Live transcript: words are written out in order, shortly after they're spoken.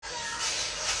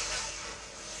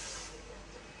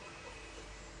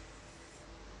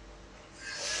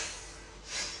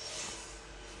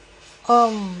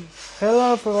Um,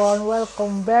 Hello everyone,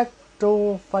 welcome back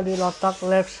to Fadhillah Talk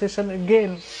live season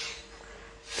again.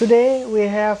 Today we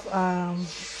have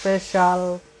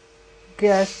special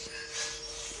guest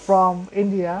from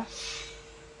India.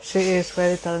 She is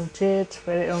very talented,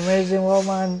 very amazing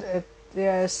woman.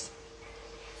 Yes,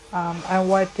 I'm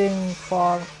waiting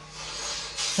for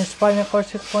Miss Vanya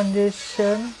Kaushik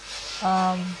Foundation.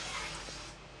 Um,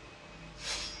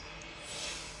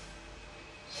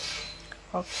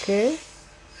 okay.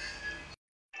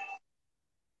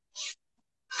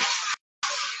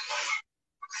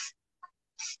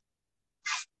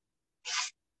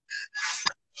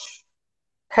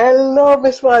 Hello,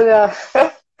 Miss Vanya.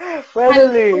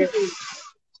 Finally, Hello.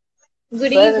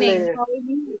 Good evening. finally. How are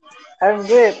you? I'm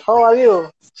great. How are you?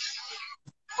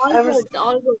 All I'm good,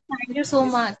 all good. Thank you so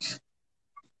much.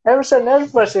 I'm so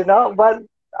nervous, but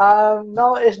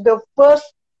now is the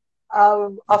first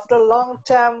after a long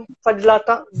time Fadhillah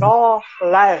Talk no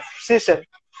live season.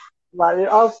 But you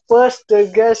are first the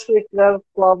guest speaker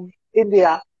from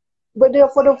India. But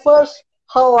for the first,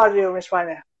 how are you, Miss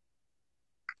Mania?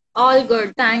 All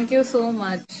good. Thank you so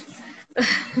much.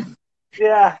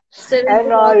 Yeah, Still I it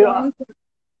know was you. long.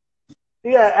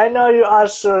 Yeah, I know you are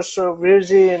so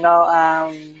busy, and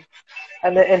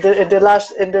in the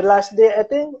last day, I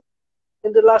think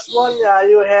in the last one,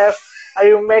 are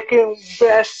you making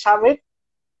best summit?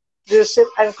 Leadership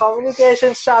and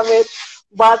Communication Summit.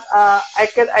 But I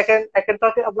can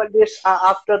talk about this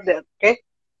after that. Okay.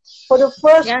 For the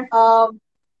first, Yeah.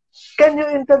 can you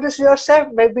introduce yourself?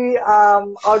 Maybe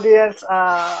audience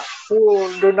who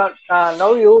do not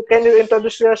know you, can you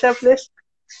introduce yourself, please?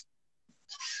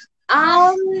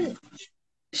 Um.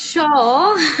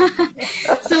 Sure.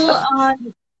 So,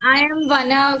 I am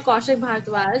Vanya Kaushik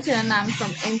Bhardwaj, and I'm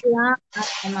from India.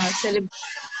 I'm a celebrity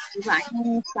designer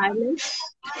and stylist.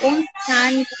 Own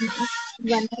brand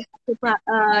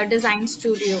Vanya Design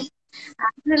Studio.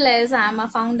 As well as I'm a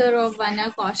founder of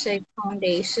Vanya Kaushik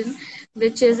Foundation,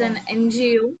 which is an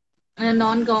NGO, a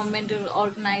non-governmental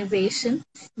organization,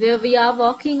 where we are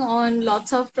working on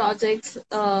lots of projects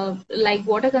like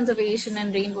water conservation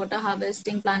and rainwater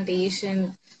harvesting,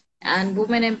 plantation, and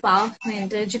women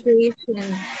empowerment,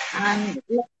 education, and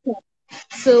lots of.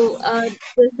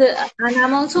 And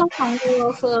I'm also a founder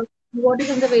of a water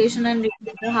conservation and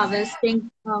rainwater harvesting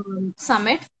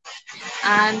summit,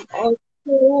 and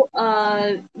also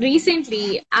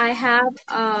recently I have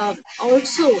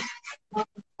also uh,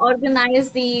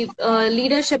 organized the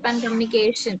leadership and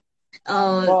communication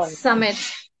Oh, summit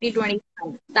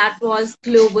 2025 that was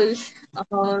global.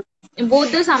 uh,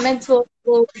 Both the summits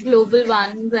were global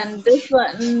ones, and this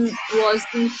one was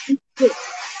in Egypt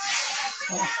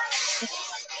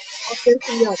of this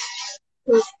year.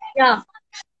 So yeah,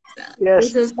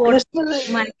 yes. this is what It's really,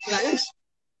 my advice. it's,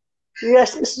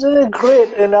 yes, it's really great.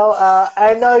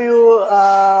 I know you.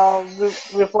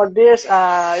 Before this, you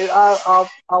are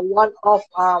one of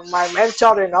my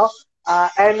mentor.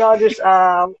 I know this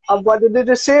about the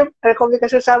leadership and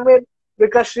communication summit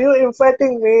because you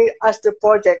inviting me as the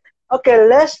project. Okay,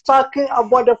 let's talking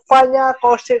about the Fanya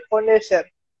Kaushik Foundation.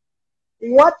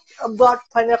 What about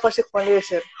Fanya Kaushik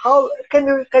Foundation? How can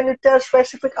you tell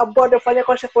specific about the Fanya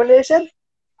Kaushik Foundation?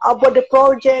 About the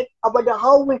project, about the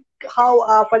how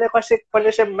Fanya Kaushik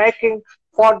Foundation making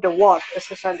for the world,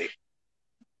 especially.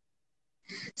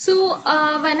 So,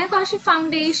 Vanakashi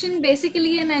Foundation,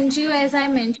 basically an NGO, as I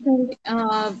mentioned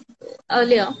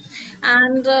earlier,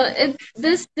 and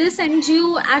this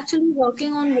NGO actually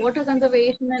working on water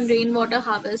conservation and rainwater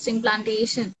harvesting,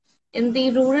 plantation in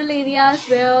the rural areas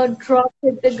where drops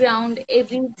hit the ground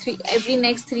every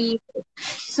next 3 years.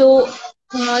 So,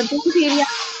 those areas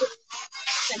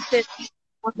affected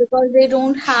because they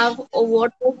don't have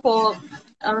water for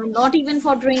not even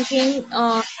for drinking,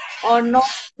 or not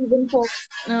even for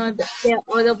their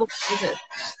other purposes.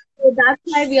 So that's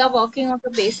why we are working on the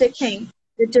basic thing,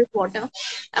 which is water.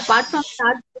 Apart from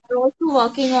that, we're also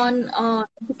working on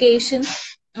education,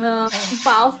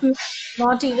 empowerment,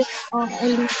 not even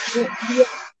only we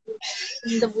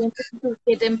are the women to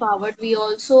get empowered. We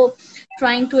also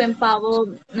trying to empower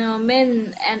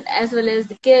men and as well as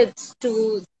the kids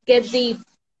to get the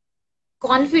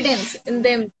confidence in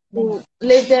them to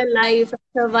live their life and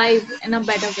survive in a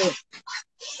better way.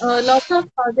 Lots of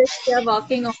projects we are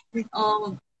working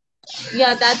on.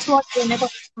 Yeah, that's what Whenever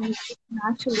I'm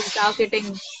actually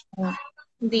targeting uh,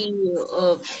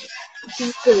 the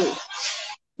people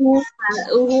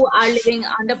who are living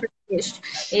underprivileged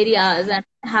areas and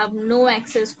have no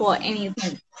access for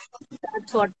anything.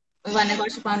 That's what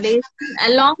Vanagashi Foundation,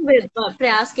 along with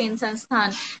Prayas Ken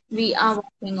Sansthan, we are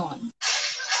working on.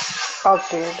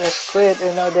 Okay, that's great.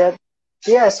 You know that.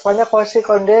 Yes, Vanya Kaushik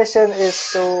Foundation is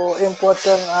so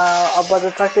important about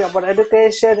the talking about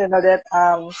education, that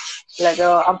like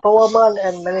empowerment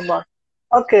and many more.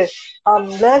 Okay,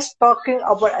 let's talking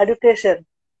about education.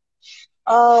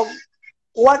 Um,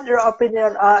 what your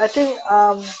opinion? I think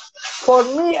for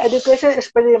me, education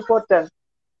is very important.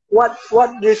 What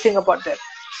do you think about that?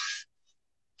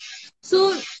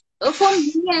 So, for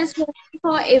me as well,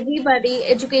 for everybody,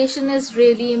 education is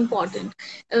really important.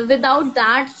 Without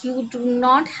that, you do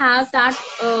not have that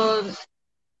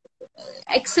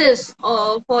access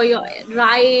for your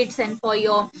rights and for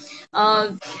your uh,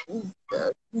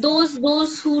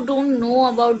 those who don't know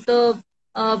about the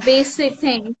basic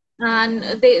things, and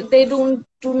they don't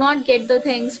do not get the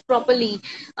things properly.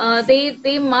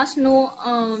 They must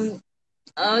know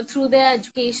through their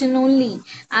education only,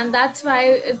 and that's why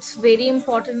it's very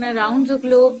important around the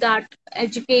globe that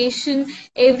education,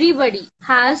 everybody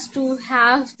has to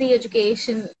have the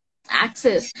education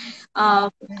access. uh,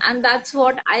 and that's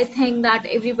what I think, that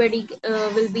everybody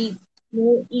will be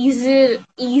more easier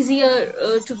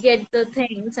to get the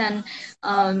things, and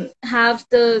have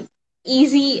the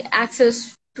easy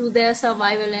access to their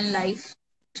survival in life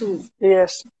too.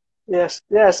 Yes,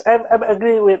 yes. I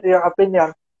agree with your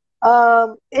opinion.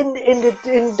 In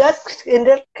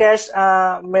that case,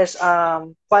 Miss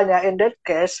Fanya, in that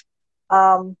case,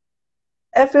 um,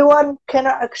 everyone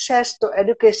cannot access to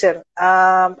education.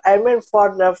 I mean,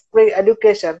 for the free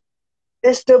education,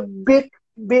 it's the big.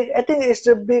 I think it's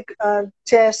the big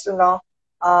chance,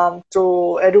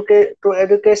 to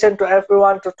education to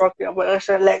everyone to talk about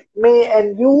education, like me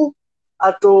and you,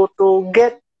 to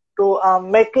get to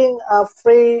making a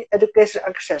free education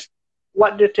access.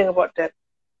 What do you think about that?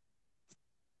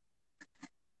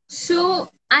 So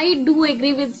I do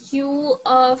agree with you,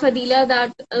 Fadila,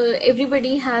 that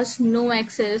everybody has no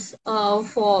access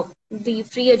for the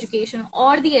free education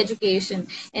or the education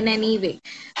in any way,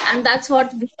 and that's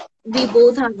what we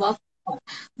both are working on.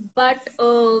 But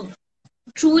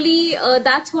truly,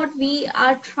 that's what we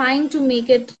are trying to make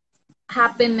it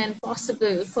happen and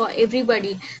possible for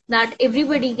everybody, that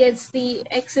everybody gets the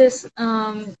access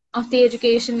of the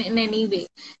education in any way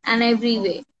and every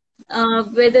way,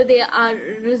 whether they are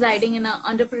residing in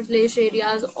underprivileged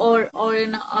areas or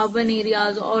in urban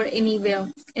areas or anywhere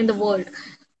in the world.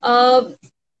 uh,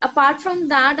 Apart from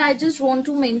that, I just want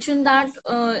to mention that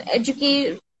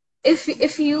educate,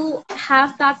 if you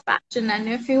have that passion and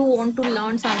if you want to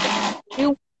learn something, and if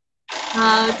you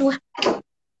to have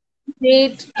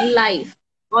great life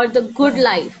or the good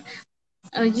life,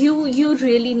 you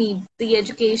really need the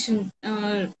education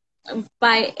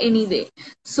by any way.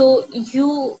 So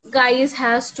you guys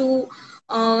has to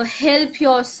help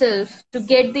yourself to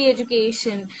get the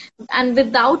education, and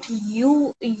without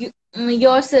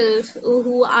yourself,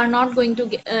 who are not going to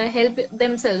help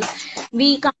themselves,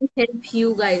 we can't help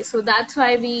you guys. So that's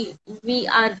why we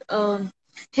are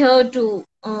here to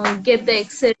get the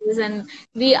access, and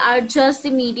we are just the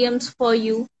mediums for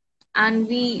you, and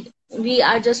we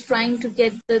are just trying to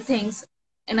get the things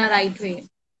in a right way.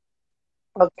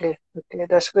 Okay, okay,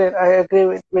 that's great. I agree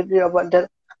with you about that.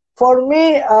 For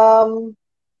me,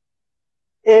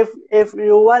 if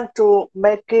you want to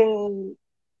making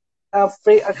a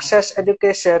free access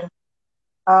education,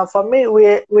 for me,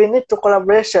 we need to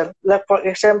collaboration. Like for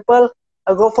example,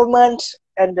 a government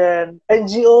and then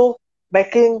NGO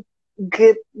making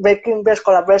making best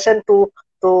collaboration to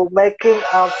making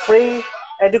a free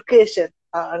education.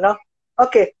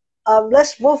 Okay.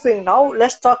 Let's moving now.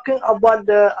 Let's talking about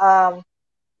the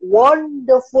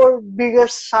wonderful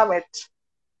biggest summit,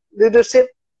 leadership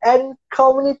and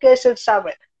communication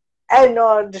summit. I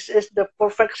know this is the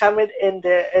perfect summit in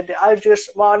the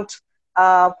arduous month.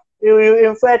 You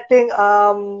inviting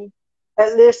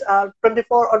at least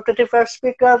 24 or 25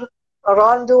 speakers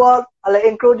around the world, like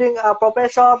including a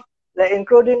professor, like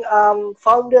including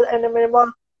founder and many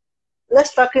more.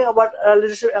 Let's talking about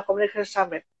leadership and communication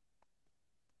summit.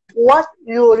 What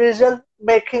your result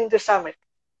making the summit?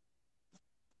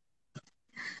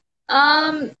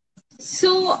 um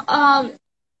so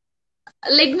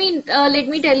let me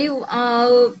tell you,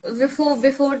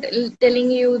 before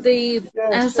telling you the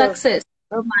Yes, sure. success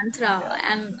mantra Yeah,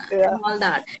 and yeah. all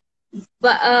that.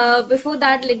 But before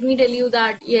that, let me tell you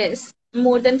that yes,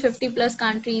 more than 50 plus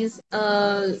countries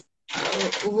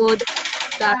were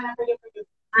that,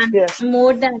 and Yes.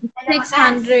 more than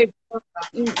 600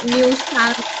 news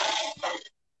channels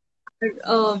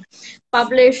uh,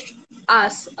 published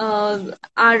us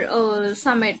our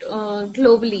summit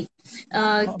globally.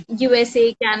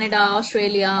 USA, Canada,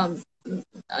 Australia,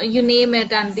 you name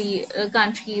it, and the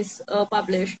countries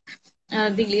published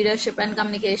the Leadership and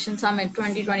Communication Summit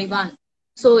 2021.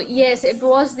 So yes, it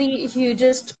was the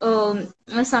hugest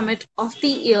summit of the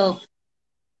year.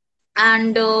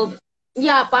 And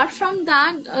yeah, apart from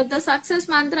that, the success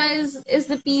mantra is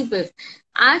the people.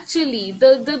 Actually,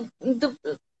 the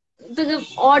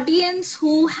audience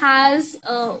who has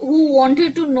who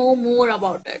wanted to know more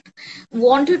about it,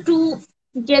 wanted to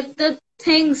get the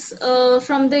things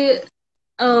from the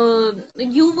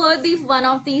you were the one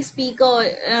of the speaker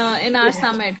in our Yes,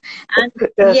 summit. And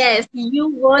yes, yes,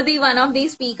 you were the one of the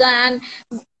speaker, and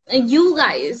you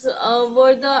guys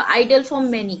were the ideal for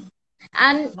many.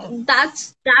 And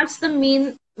that's the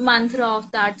main mantra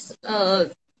of that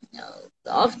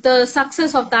of the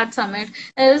success of that summit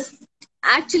is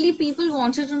actually people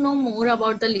wanted to know more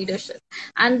about the leadership,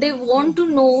 and they want to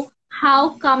know how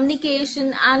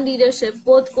communication and leadership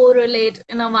both correlate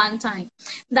in a one time.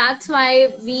 That's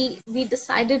why we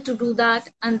decided to do that,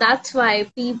 and that's why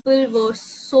people were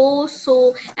so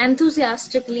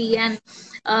enthusiastically and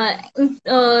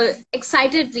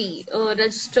excitedly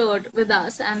registered with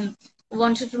us and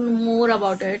wanted to know more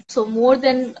about it. So more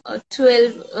than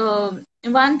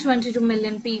 122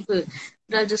 million people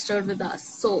registered with us.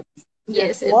 So yes.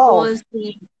 yes, it Wow. was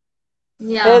the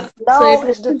And yeah. So it now was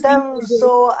is the the time,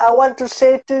 so I want to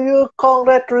say to you,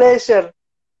 congratulations.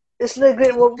 It's a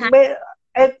great one.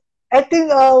 I, I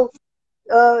think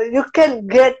you can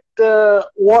get the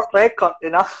world record, you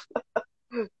know.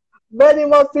 Many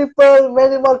more people,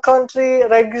 many more country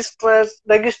registered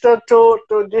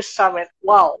to this summit.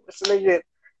 Wow, it's really great.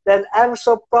 Then I'm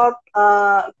so proud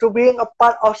to being a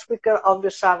part of speaker of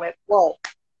the summit. Wow,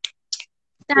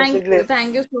 that's really great.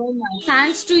 thank you so much.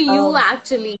 Thanks to you, Um,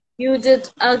 actually. You did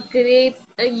a great,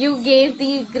 you gave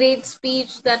the great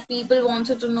speech that people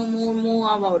wanted to know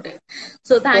more about it.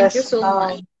 So thank you yes, so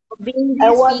much for being I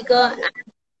the want. speaker and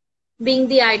being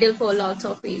the idol for lots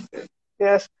of people.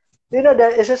 Yes, you know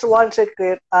that is just one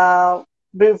secret.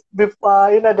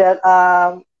 You know that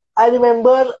I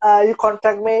remember you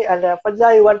contact me and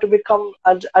Fadhillah, you want to become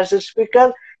as a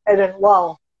speaker, and then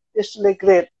wow, it's really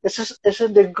great. This is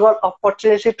the good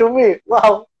opportunity to me.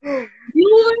 Wow,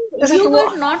 this is You were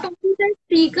what. not only the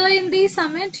speaker in the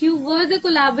summit, you were the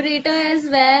collaborator as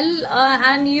well,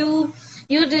 and you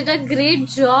did a great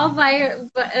job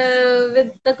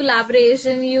with the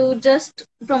collaboration. You just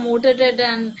promoted it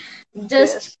and just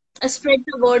Yes, spread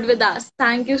the word with us.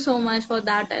 Thank you so much for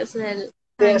that as well.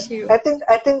 yes. Thank you. I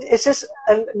think it's just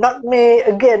not me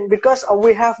again because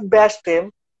we have best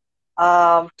team.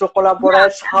 To Yeah, collaborate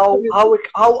absolutely.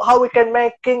 how we can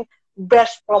making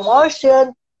best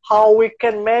promotion, how we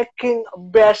can making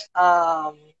best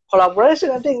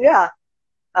collaboration. I think yeah,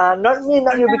 not me,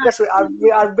 not you, because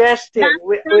we Yeah, are best team.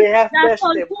 We have that's best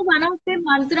team. also one of the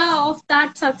mantra of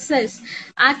that success.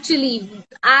 Actually,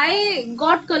 I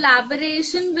got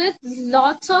collaboration with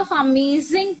lots of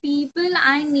amazing people.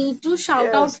 I need to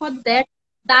shout out Yes, for that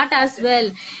as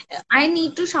well. I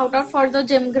need to shout out for the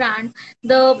Jim Grant,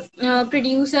 the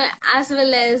producer, as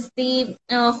well as the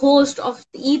host of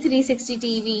E360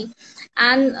 TV,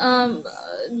 and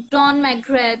Don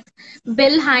McGrath,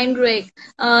 Bill Heinrich.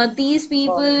 These um,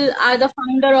 people are the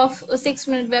founder of a 6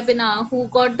 minute webinar who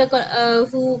got the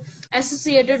who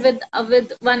associated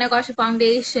with Vanya Kaushik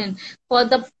Foundation for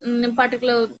the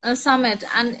particular summit,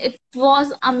 and it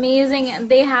was amazing. And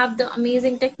they have the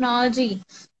amazing technology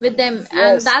with them,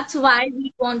 and yes, that's why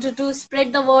we wanted to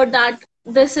spread the word that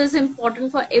this is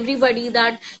important for everybody,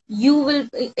 that you will,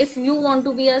 if you want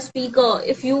to be a speaker,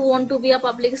 if you want to be a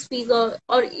public speaker,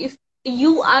 or if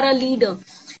you are a leader,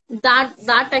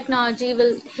 that technology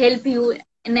will help you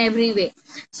in every way.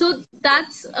 So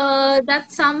that's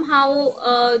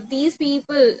somehow these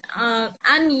people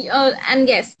and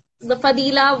yes, the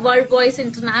Fadila World Voice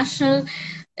International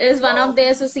is one of wow, the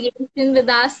association with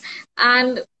us,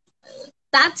 and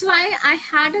that's why I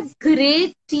had a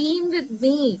great team with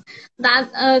me. That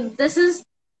this is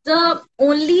the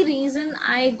only reason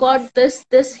I got this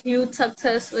huge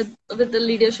success with the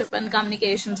leadership and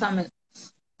communication summit.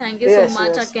 Thank you so yes, much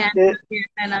yes, again, again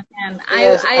and again.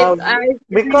 yes. I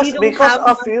really don't Because have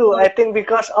of much you, I words. think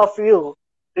because of you,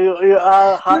 you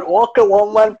are hard worker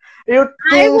woman. You I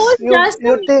think was just a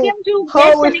you think medium to get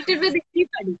how it. connected with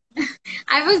everybody.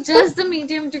 I was just the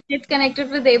medium to get connected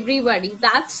with everybody.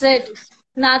 That's it.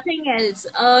 Nothing else.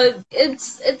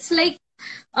 It's like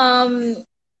um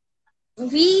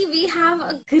we have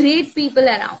a great people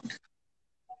around.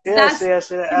 Yes, That's yes,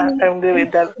 the most I'm agree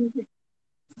with that. important thing.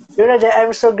 You know, that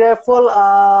I'm so grateful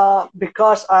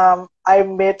because I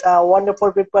met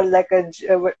wonderful people like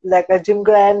a Jim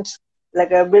Grant,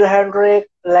 like a Bill Hendrick,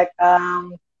 like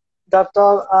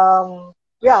Doctor.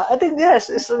 Yeah, I think yes,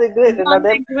 it's really great. You know Don't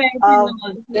that. regret and Um,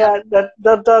 all. Yeah. yeah, that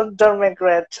don't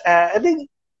regret. I think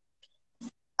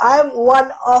I'm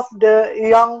one of the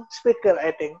young speaker.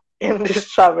 I think in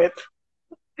this summit.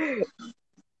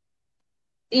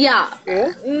 Yeah,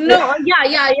 Yeah, no, yeah,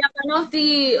 yeah. One of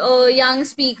the young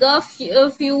speaker,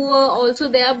 few were also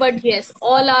there, but yes,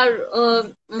 all are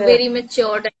yeah. very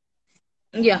matured.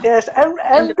 Yeah, Yes, in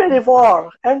I'm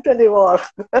 24. I'm 24.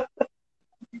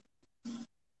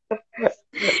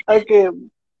 Okay.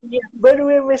 yeah. By the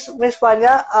way, Miss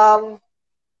Vanya,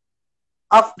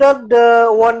 after the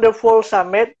wonderful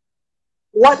summit,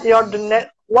 what your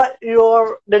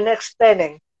the next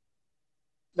planning?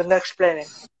 The next planning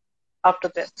after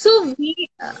that. So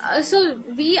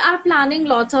we are planning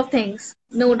lots of things,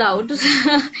 no doubt.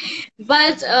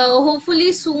 But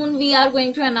hopefully soon we are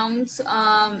going to announce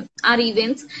our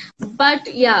events.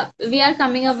 But yeah, we are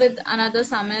coming up with another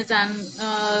summit and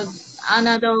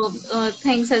another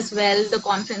things as well, the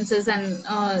conferences and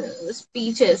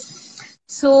speeches.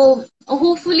 So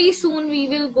hopefully soon we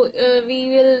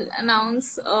will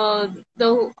announce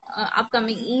the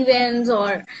upcoming events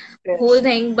or whole Yes,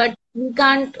 thing, but we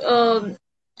can't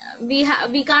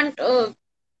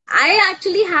I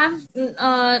actually have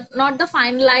not the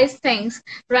finalized things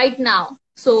right now,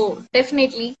 so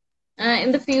definitely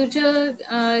in the future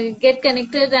get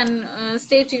connected and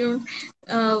stay tuned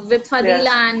with Fadila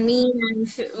yes, and me and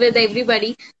with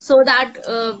everybody, so that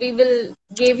we will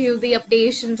give you the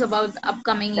updations about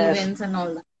upcoming yes, events and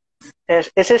all that. yes.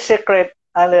 It's a secret,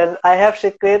 and then I have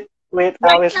secret with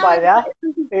Right Miss now Vanya.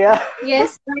 Yeah,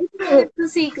 yes, right now it's a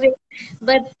secret,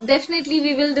 but definitely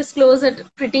we will disclose it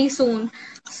pretty soon,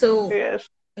 so yes.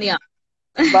 yeah.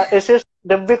 But it's just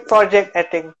the big project. I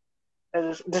think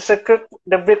the secret,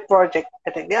 the big project.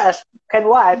 I think yes. Can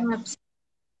what? Abs-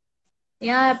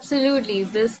 Yeah, absolutely.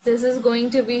 This is going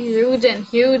to be huge and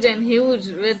huge and huge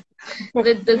with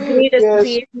the great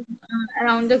Yes. association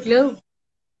around the globe.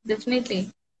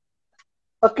 Definitely.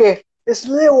 Okay, it's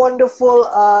really a wonderful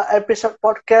episode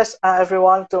podcast,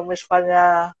 everyone, to Miss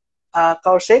Vanya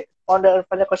Kaushik on the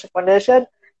Vanya Kaushik Foundation.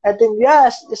 I think,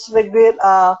 yes, it's really great.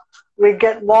 We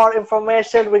get more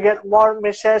information, we get more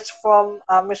message from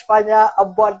Miss Vanya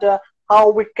about how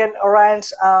we can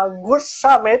arrange a good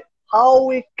summit, how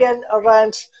we can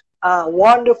arrange a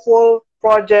wonderful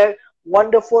project,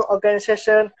 wonderful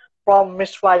organization from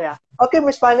Miss Vanya. Okay,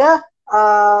 Miss Vanya,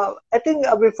 I think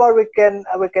before we can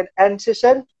end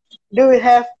session, do we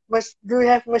have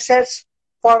message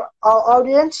for our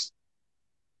audience?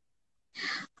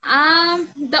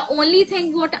 The only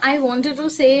thing what I wanted to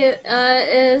say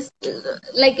is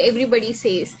like everybody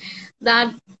says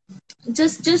that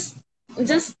just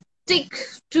just stick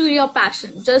to your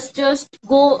passion, just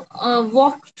go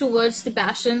walk towards the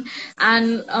passion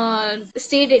and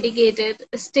stay dedicated,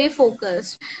 stay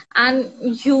focused, and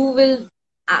you will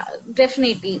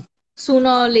definitely sooner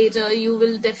or later you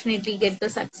will definitely get the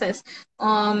success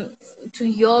to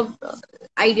your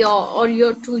idea or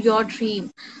your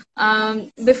dream.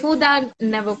 Before that,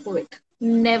 never quit,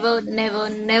 never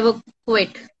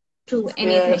quit to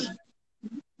anything. Yes,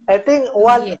 I think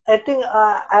Yeah.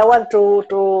 I want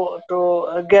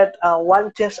to get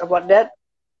one thing about that.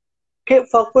 Keep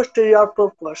focus to your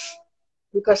purpose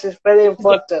because it's very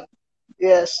important.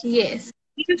 Yes, Yes.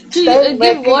 stay Give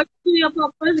making. what to your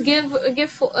purpose,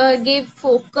 give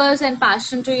focus and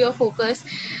passion to your focus,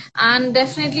 and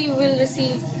definitely you will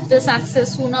receive the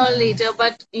success sooner or later.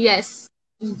 But yes,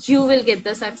 you will get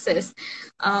the success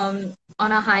on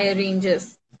a higher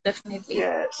ranges. Definitely,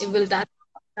 Yes. it will that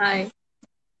die.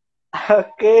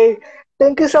 Okay.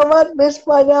 Thank you so much, Miss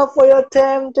Maya, for your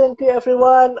time. Thank you,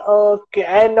 everyone. Okay,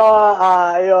 I know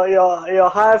your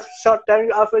half short time.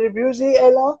 You are very busy, I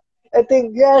know. I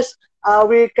think yes.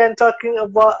 We can talking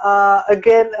about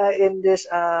again in this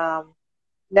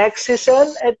next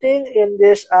season. I think in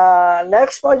this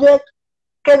next project.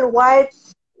 Can write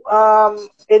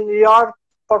in your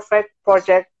perfect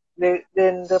project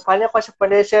in the Vanya Kaushik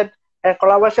Foundation and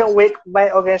collaboration with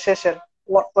my organization,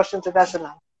 Workforce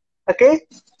International. Okay.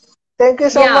 Thank you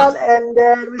so Yeah. much. And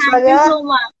then, Miss Thank you Manya, so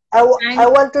much. I Thank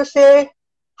want to say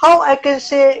how I can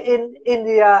say in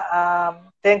India,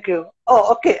 thank you.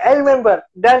 Oh, okay. I remember.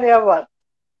 Dhanyavad.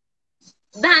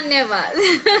 Dhanyavad.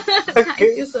 Thank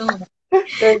Okay. you so much.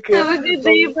 Thank you. Have a good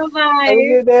day. Bye Have a bye.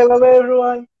 good day. Bye bye,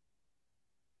 everyone.